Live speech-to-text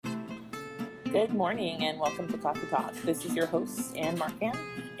Good morning and welcome to Coffee Talk. This is your host, Ann Marcan,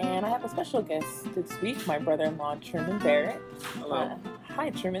 and I have a special guest this week, my brother-in-law, Truman Barrett. Hello.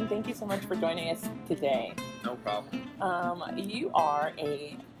 Hi, Truman. Thank you so much for joining us today. No problem. You are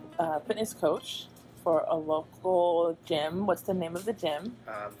a fitness coach for a local gym. What's the name of the gym?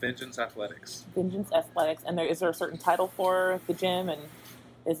 Vengeance Athletics. Vengeance Athletics. And is there a certain title for the gym? And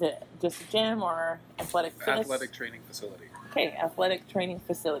is it just a gym or athletic fitness? Athletic training facility. Okay, athletic training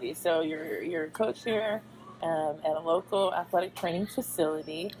facility. So you're a coach here at a local athletic training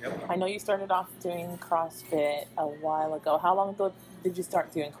facility. Yep. I know you started off doing CrossFit a while ago. How long ago did you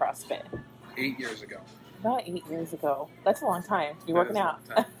start doing CrossFit? 8 years ago. About 8 years ago. That's a long time to be working out.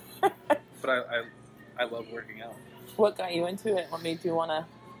 But I love working out. What got you into it? What made you want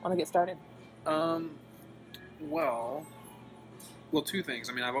to get started? Well, two things.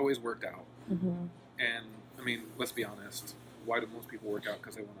 I mean, I've always worked out, Mm-hmm. and I mean, let's be honest. Why do most people work out?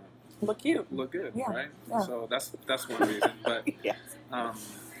 Because they want Look cute. to look good, Yeah. right? Yeah. So that's one reason. But Yes. I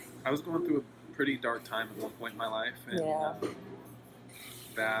was going through a pretty dark time at one point in my life, and Yeah.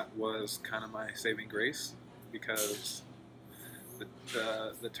 that was kind of my saving grace, because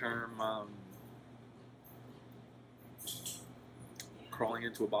the term crawling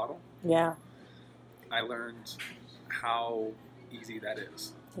into a bottle, Yeah. I learned how easy that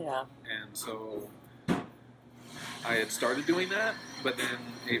is. Yeah. And so I had started doing that, but then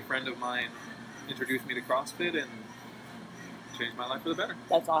a friend of mine introduced me to CrossFit and changed my life for the better.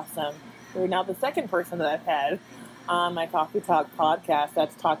 That's awesome. You're now the second person that I've had on my Coffee Talk podcast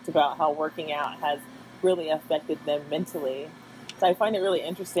that's talked about how working out has really affected them mentally. So I find it really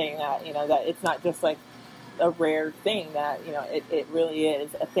interesting that, that it's not just like a rare thing, that, it really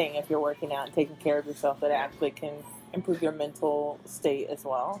is a thing if you're working out and taking care of yourself, that it actually can improve your mental state as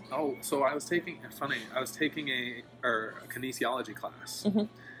well. Oh, so I was taking a kinesiology class. Mm-hmm.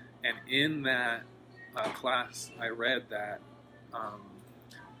 And in that class, I read that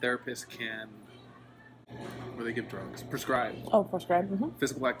therapists can, where they give drugs, prescribe Prescribed. Mm-hmm.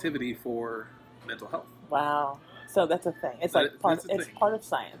 physical activity for mental health. Wow. So that's a thing. It's like part of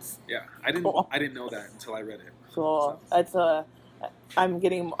science. Yeah, I didn't know that until I read it. Cool. So. I'm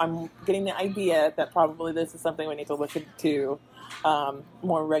getting the idea that probably this is something we need to look into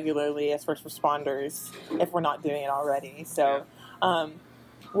more regularly as first responders if we're not doing it already. So,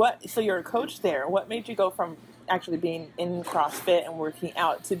 So you're a coach there. What made you go from actually being in CrossFit and working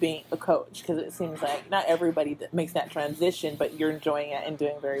out to being a coach? Because it seems like not everybody makes that transition, but you're enjoying it and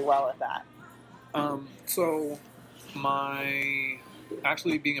doing very well at that. So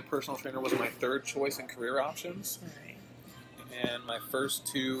actually being a personal trainer was my third choice in career options. Right. And my first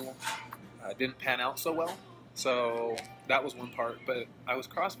two didn't pan out so well. So that was one part. But I was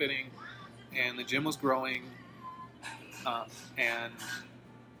CrossFitting, and the gym was growing. And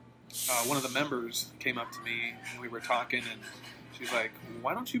one of the members came up to me, and we were talking, and she's like,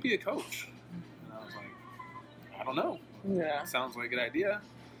 "Why don't you be a coach?" And I was like, "I don't know. Yeah. Sounds like a good idea."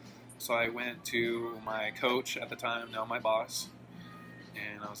 So I went to my coach at the time, now my boss,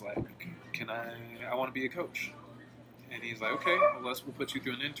 and I was like, I want to be a coach. And he's like, "Okay, we'll put you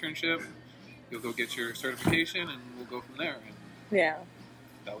through an internship. You'll go get your certification, and we'll go from there." And Yeah.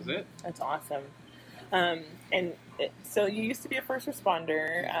 that was it. That's awesome. So you used to be a first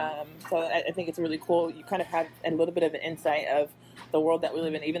responder. So I think it's really cool. You kind of have a little bit of an insight of the world that we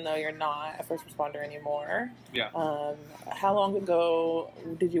live in, even though you're not a first responder anymore. Yeah. How long ago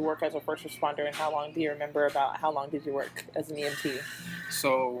did you work as a first responder, and how long do you remember about how long did you work as an EMT?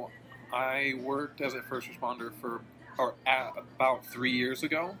 So I worked as a first responder about 3 years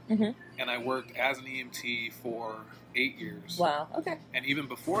ago, Mm-hmm. and I worked as an EMT for 8 years. Wow. Okay. And even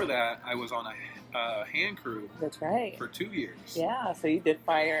before that, I was on a hand crew. That's right. For 2 years. Yeah. So you did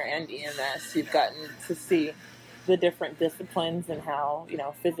fire and EMS. You've gotten to see the different disciplines and how,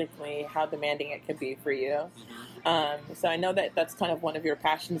 physically how demanding it can be for you. Mm-hmm. So I know that that's kind of one of your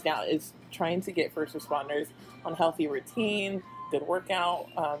passions now, is trying to get first responders on healthy routine, good workout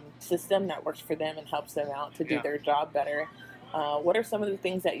system that works for them and helps them out to do their job better. What are some of the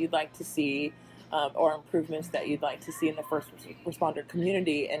things that you'd like to see or improvements that you'd like to see in the first responder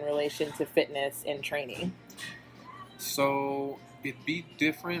community in relation to fitness and training? So it'd be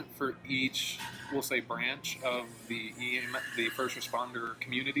different for each, we'll say, branch of the first responder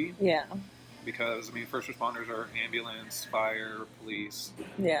community. Yeah. Because, first responders are ambulance, fire, police.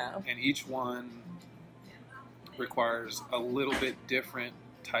 Yeah. And each one requires a little bit different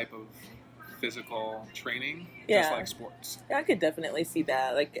type of physical training, just like sports. Yeah, I could definitely see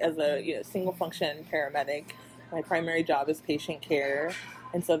that. Like, as a single function paramedic, my primary job is patient care,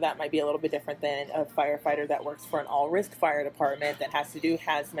 and so that might be a little bit different than a firefighter that works for an all-risk fire department that has to do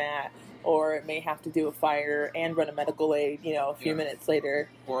hazmat, or it may have to do a fire and run a medical aid, a few minutes later.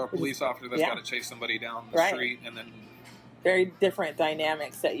 Or a police officer that's got to chase somebody down the street, and then very different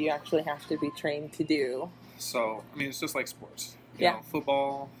dynamics that you actually have to be trained to do. So, I mean, it's just like sports. You know,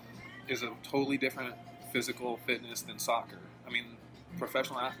 football is a totally different physical fitness than soccer. I mean,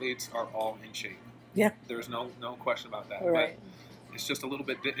 professional athletes are all in shape. Yeah. There's no question about that. Right. But it's just a little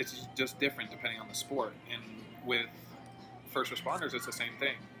bit, it's just different depending on the sport. And with first responders, it's the same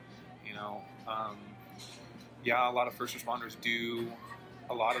thing. You know, a lot of first responders do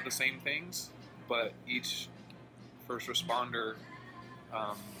a lot of the same things, but each first responder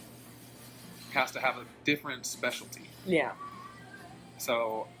has to have a different specialty. Yeah.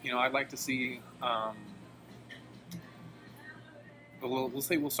 So, I'd like to see,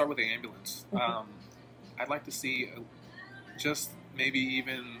 we'll start with the ambulance. Mm-hmm. I'd like to see just maybe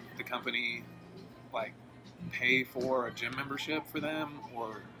even the company, like, pay for a gym membership for them,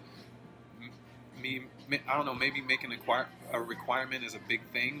 or I don't know, maybe make a requirement is a big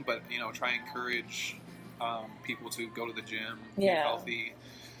thing, but, try and encourage people to go to the gym, get healthy,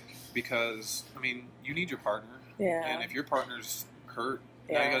 because, I mean, you need your partner. Yeah. And if your partner's hurt,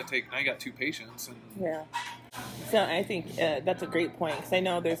 now you got two patients. And So I think that's a great point, because I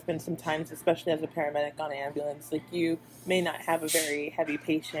know there's been some times, especially as a paramedic on an ambulance, like you may not have a very heavy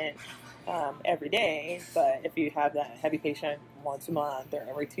patient every day, but if you have that heavy patient once a month or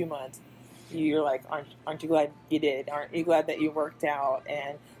every 2 months, you're like, aren't you glad you did? Aren't you glad that you worked out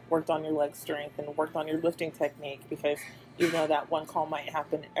and worked on your leg strength and worked on your lifting technique? Because even though that one call might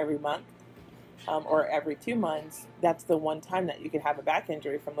happen every month or every 2 months, that's the one time that you could have a back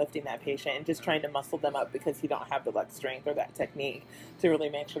injury from lifting that patient and just trying to muscle them up because you don't have the leg strength or that technique to really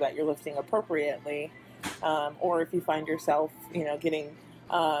make sure that you're lifting appropriately. Or if you find yourself, getting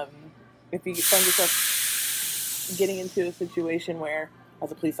into a situation where,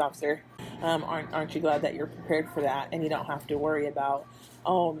 as a police officer, aren't you glad that you're prepared for that and you don't have to worry about,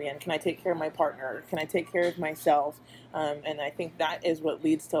 oh man, can I take care of my partner? Can I take care of myself? And I think that is what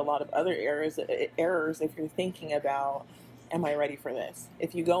leads to a lot of other errors if you're thinking about, am I ready for this?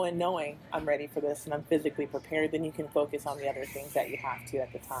 If you go in knowing I'm ready for this and I'm physically prepared, then you can focus on the other things that you have to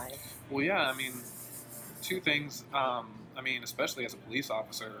at the time. Well, yeah, I mean, two things. Especially as a police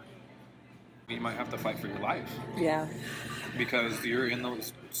officer, you might have to fight for your life. Yeah. Because you're in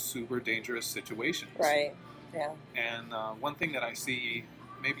those super dangerous situations. Right. Yeah. And one thing that I see,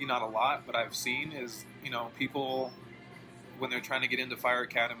 maybe not a lot, but I've seen is, people, when they're trying to get into fire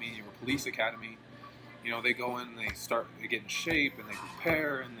academy or police academy, they go in, they get in shape and they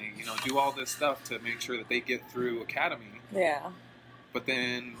prepare and they, do all this stuff to make sure that they get through academy. Yeah. But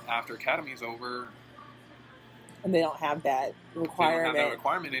then after academy's over, and they don't have that requirement. They don't have that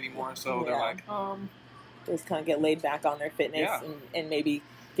requirement anymore, so they're like, just kind of get laid back on their fitness and maybe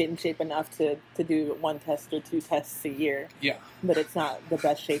get in shape enough to do 1 test or 2 tests a year. Yeah. But it's not the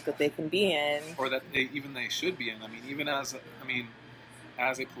best shape that they can be in. Or that they should be in. I mean, even as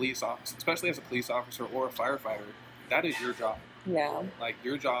a police officer, especially as a police officer or a firefighter, that is your job. Yeah. Like,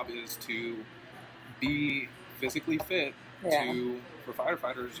 your job is to be physically fit for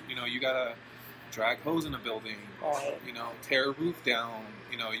firefighters. You gotta drag hose in a building, right. Tear a roof down,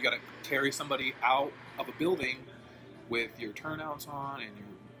 you got to carry somebody out of a building with your turnouts on and your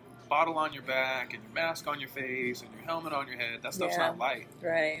bottle on your back and your mask on your face and your helmet on your head. That stuff's not light.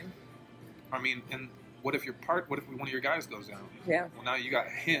 Right. I mean, and what if one of your guys goes down? Yeah. Well, now you got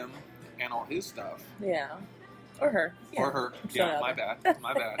him and all his stuff. Yeah. Or her. Yeah. Or her. Yeah, my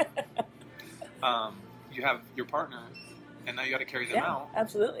bad. You have your partner, and now you got to carry them out.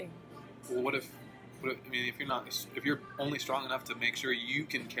 Absolutely. Well, what if if you're only strong enough to make sure you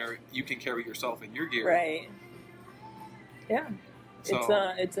can carry yourself in your gear, right? Yeah,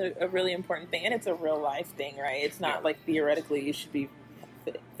 so, it's a really important thing, and it's a real life thing, right? It's not like theoretically you should be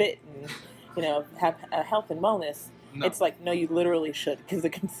fit and have health and wellness. No. It's like, no, you literally should, because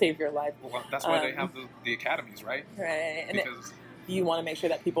it can save your life. Well, that's why they have the academies, right? Right, and because you want to make sure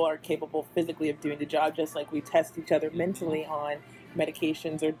that people are capable physically of doing the job, just like we test each other mentally on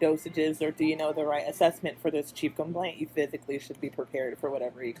medications or dosages, or do you know the right assessment for this chief complaint? You physically should be prepared for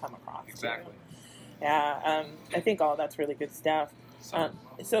whatever you come across. Exactly. Yeah, I think all that's really good stuff.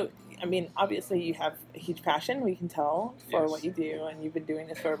 So, I mean, obviously you have a huge passion, we can tell, for what you do, and you've been doing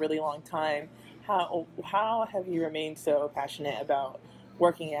this for a really long time. How have you remained so passionate about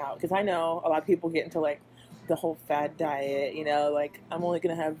working out? Because I know a lot of people get into like the whole fad diet, like I'm only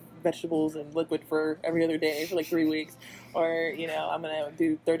going to have vegetables and liquid for every other day for like 3 weeks, or I'm going to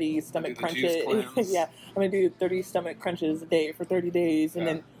do 30 stomach crunches. Yeah, I'm going to do 30 stomach crunches a day for 30 days, and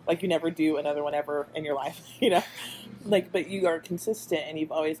then like you never do another one ever in your life, but you are consistent and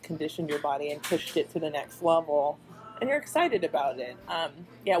you've always conditioned your body and pushed it to the next level, and you're excited about it.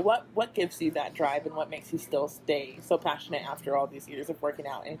 What gives you that drive, and what makes you still stay so passionate after all these years of working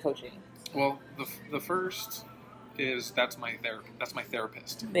out and coaching? Well, the first is that's my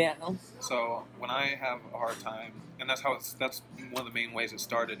therapist. Yeah. So when I have a hard time, and that's one of the main ways it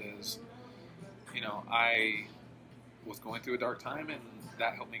started is, I was going through a dark time, and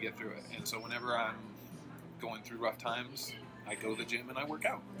that helped me get through it. And so whenever I'm going through rough times, I go to the gym and I work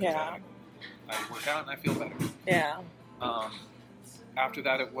out. Yeah. I work out and I feel better. Yeah. After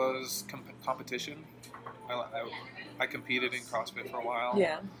that, it was competition. I competed in CrossFit for a while.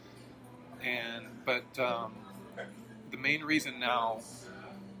 Yeah. But the main reason now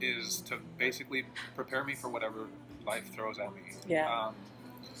is to basically prepare me for whatever life throws at me. Yeah.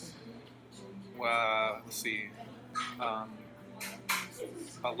 Let's see.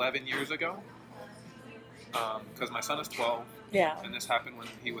 11 years ago, because my son is 12. Yeah. And this happened when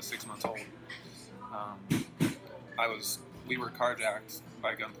he was 6 months old. We were carjacked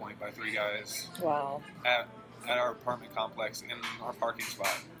by gunpoint by 3 guys. Wow. At our apartment complex in our parking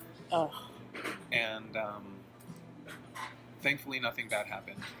spot. Oh. And thankfully, nothing bad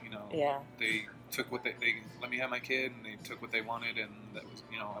happened. Yeah. They took what they let me have my kid, and they took what they wanted, and that was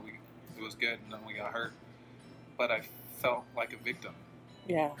it was good. And then we got hurt, but I felt like a victim.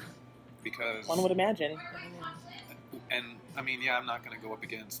 Yeah. Because one would imagine. And I mean, I'm not going to go up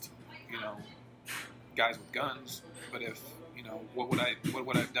against guys with guns, but if what would I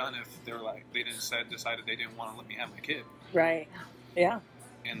have done if they decided they didn't want to let me have my kid? Right. Yeah.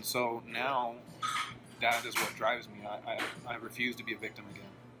 And so now that is what drives me. I refuse to be a victim again.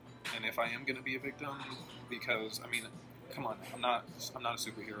 And if I am going to be a victim, because come on, I'm not a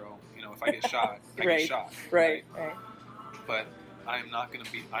superhero. If I get shot, I right. get shot. Right. But I'm going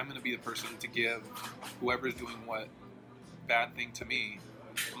to be the person to give whoever's doing what bad thing to me,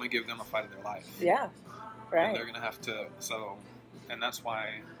 I'm going to give them a fight of their life. Yeah. Right. And they're going to have to, and that's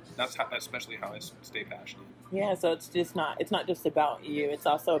especially how I stay passionate. Yeah, so it's not just about you, it's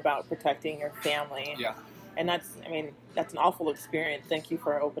also about protecting your family. Yeah. And that's an awful experience. Thank you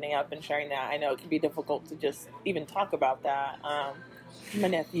for opening up and sharing that. I know it can be difficult to just even talk about that. My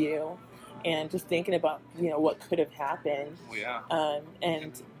nephew, and just thinking about, what could have happened. Well, yeah.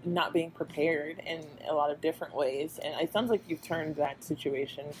 And not being prepared in a lot of different ways. And it sounds like you've turned that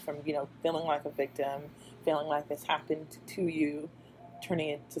situation from, feeling like a victim, feeling like this happened to you, turning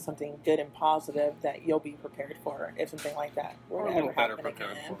it to something good and positive that you'll be prepared for if something like that were to ever happen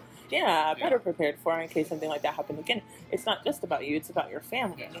again. Better prepared for in case something like that happened again. It's not just about you, it's about your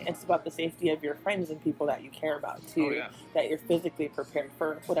family. It's about the safety of your friends and people that you care about too. Oh, yeah. That you're physically prepared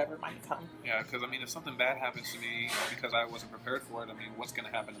for whatever might come. Yeah, because if something bad happens to me because I wasn't prepared for it, what's going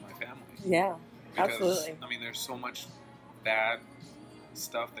to happen to my family? Yeah, because, absolutely. There's so much bad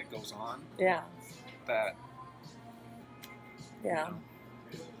stuff that goes on. Yeah. That. Yeah.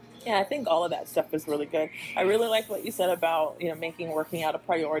 Yeah, I think all of that stuff is really good. I really like what you said about, making working out a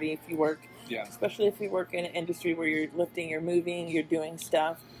priority if you work, especially if you work in an industry where you're lifting, you're moving, you're doing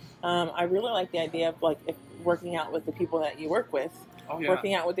stuff. I really like the idea of working out with the people that you work with,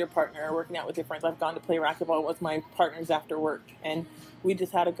 working out with your partner, working out with your friends. I've gone to play racquetball with my partners after work, and we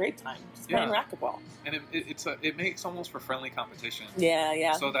just had a great time just playing racquetball. And it makes almost for friendly competition.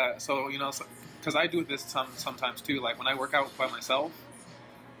 Yeah. So because I do this sometimes too. Like when I work out by myself,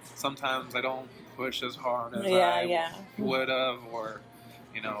 sometimes I don't push as hard as I would have, or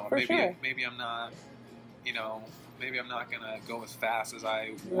maybe I'm not, maybe I'm not gonna go as fast as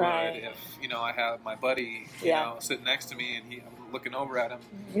I would if I have my buddy sitting next to me and I'm looking over at him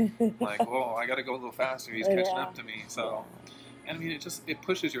like, whoa, I got to go a little faster. He's catching up to me. So, and it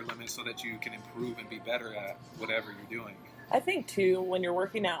pushes your limits so that you can improve and be better at whatever you're doing. I think too, when you're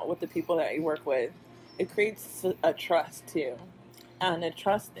working out with the people that you work with, it creates a trust too. And a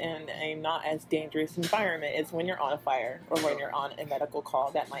trust in a not as dangerous environment is when you're on a fire or when you're on a medical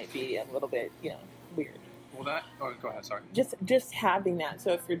call. That might be a little bit, weird. Well, go ahead, sorry. Just having that.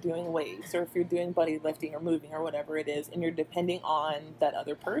 So if you're doing weights or if you're doing buddy lifting or moving or whatever it is, and you're depending on that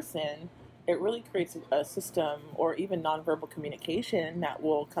other person, it really creates a system or even nonverbal communication that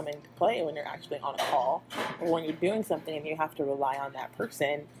will come into play when you're actually on a call or when you're doing something and you have to rely on that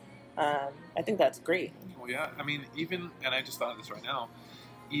person. I think that's great. Well, yeah. Even, and I just thought of this right now,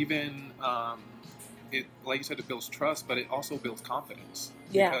 even, it, like you said, it builds trust, but it also builds confidence.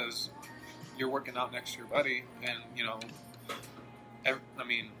 Yeah. Because you're working out next to your buddy, and,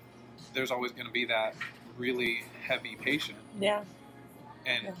 there's always going to be that really heavy patient. Yeah.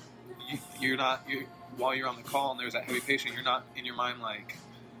 And you're not, while you're on the call and there's that heavy patient, you're not in your mind like,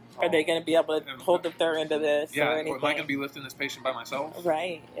 Are they going to be able to hold up their end of this yeah, or anything? Or am I going to be lifting this patient by myself?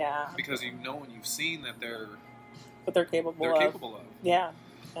 Right, yeah. Because you know and you've seen that what they're capable of. Yeah.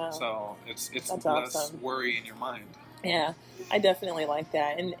 So it's That's less awesome. worry in your mind. Yeah, I definitely like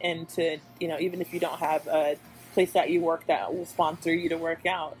that. And to, even if you don't have a place that you work that will sponsor you to work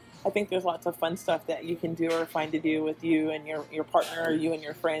out, I think there's lots of fun stuff that you can do or find to do with you and your partner or you and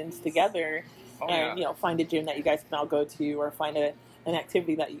your friends together. Find a gym that you guys can all go to or find an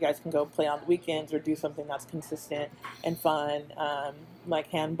activity that you guys can go play on the weekends or do something that's consistent and fun, like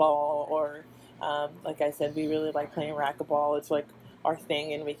handball or, like I said, we really like playing racquetball. It's like our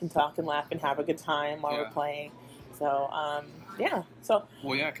thing, and we can talk and laugh and have a good time while we're playing. So, So.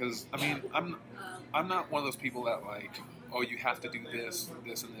 Well, yeah, because I mean, I'm not one of those people that like, oh, you have to do this,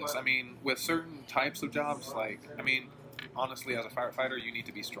 this, and this. I mean, with certain types of jobs, honestly, as a firefighter, you need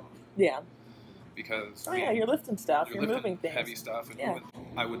to be strong. Yeah. Because you're lifting stuff, you're lifting moving things, heavy stuff, and moving.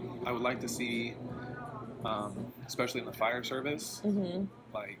 I would like to see, especially in the fire service,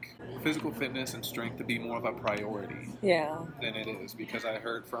 like physical fitness and strength to be more of a priority. Than it is, because I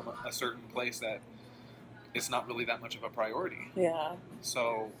heard from a certain place that it's not really that much of a priority. Yeah.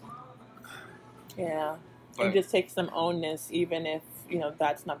 So. Yeah. It just takes some ownness, even if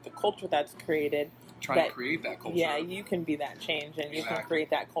that's not the culture that's created. Try to create that culture. Yeah, you can be that change, and you can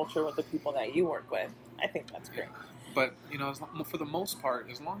create that culture with the people that you work with. I think that's great. But for the most part,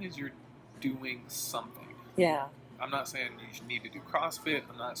 as long as you're doing something. Yeah. I'm not saying you need to do CrossFit.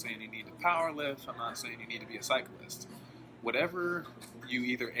 I'm not saying you need to power lift. I'm not saying you need to be a cyclist. Whatever you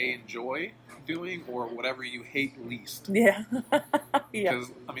either enjoy doing or whatever you hate least. Yeah.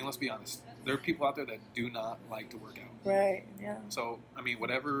 Because let's be honest. There are people out there that do not like to work out. Right. Yeah. So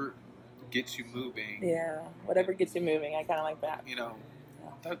whatever gets you moving. Yeah. Whatever gets you moving, I kind of like that.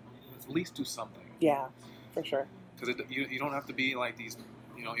 That at least do something. Yeah, for sure. Because you don't have to be like these.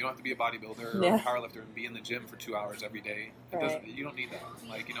 You don't have to be a bodybuilder or a powerlifter and be in the gym for 2 hours every day. You don't need that.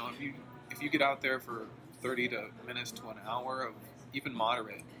 If you get out there for 30 minutes to an hour of even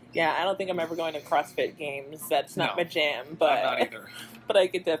moderate. Yeah, I don't think I'm ever going to CrossFit Games. That's not my jam, but I'm not either. But I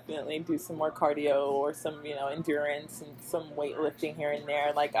could definitely do some more cardio or some endurance and some weightlifting here and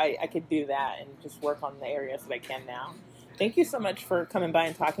there. Like I could do that and just work on the areas that I can now. Thank you so much for coming by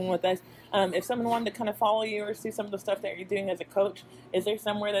and talking with us. If someone wanted to kind of follow you or see some of the stuff that you're doing as a coach, is there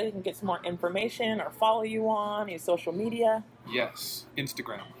somewhere that they can get some more information or follow you on your social media? Yes,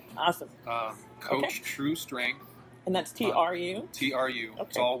 Instagram. Awesome. Coach True Strength. And that's TRU? TRU. Okay.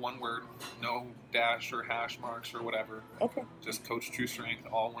 It's all one word. No dash or hash marks or whatever. Okay. Just Coach True Strength,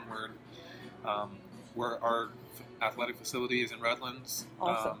 all one word. Our athletic facility is in Redlands.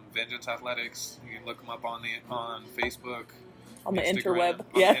 Awesome. Vengeance Athletics. You can look them up on Facebook. On the Instagram, interweb. On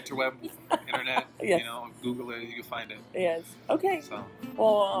the interweb, internet. Yes. Google it, you'll find it. Yes. Okay. So.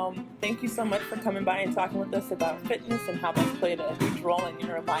 Well, thank you so much for coming by and talking with us about fitness and how that's played a huge role in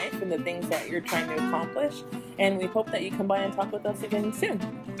your life and the things that you're trying to accomplish. And we hope that you come by and talk with us again soon.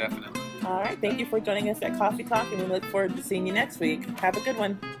 Definitely. All right. Thank you for joining us at Coffee Talk, and we look forward to seeing you next week. Have a good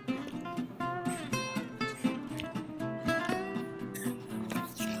one.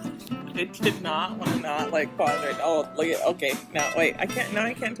 I did not want to pause right. Oh, look at. Okay, now wait. I can't. Now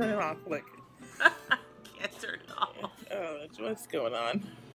I can't turn it off. Look. I can't turn it off. Oh, what's going on?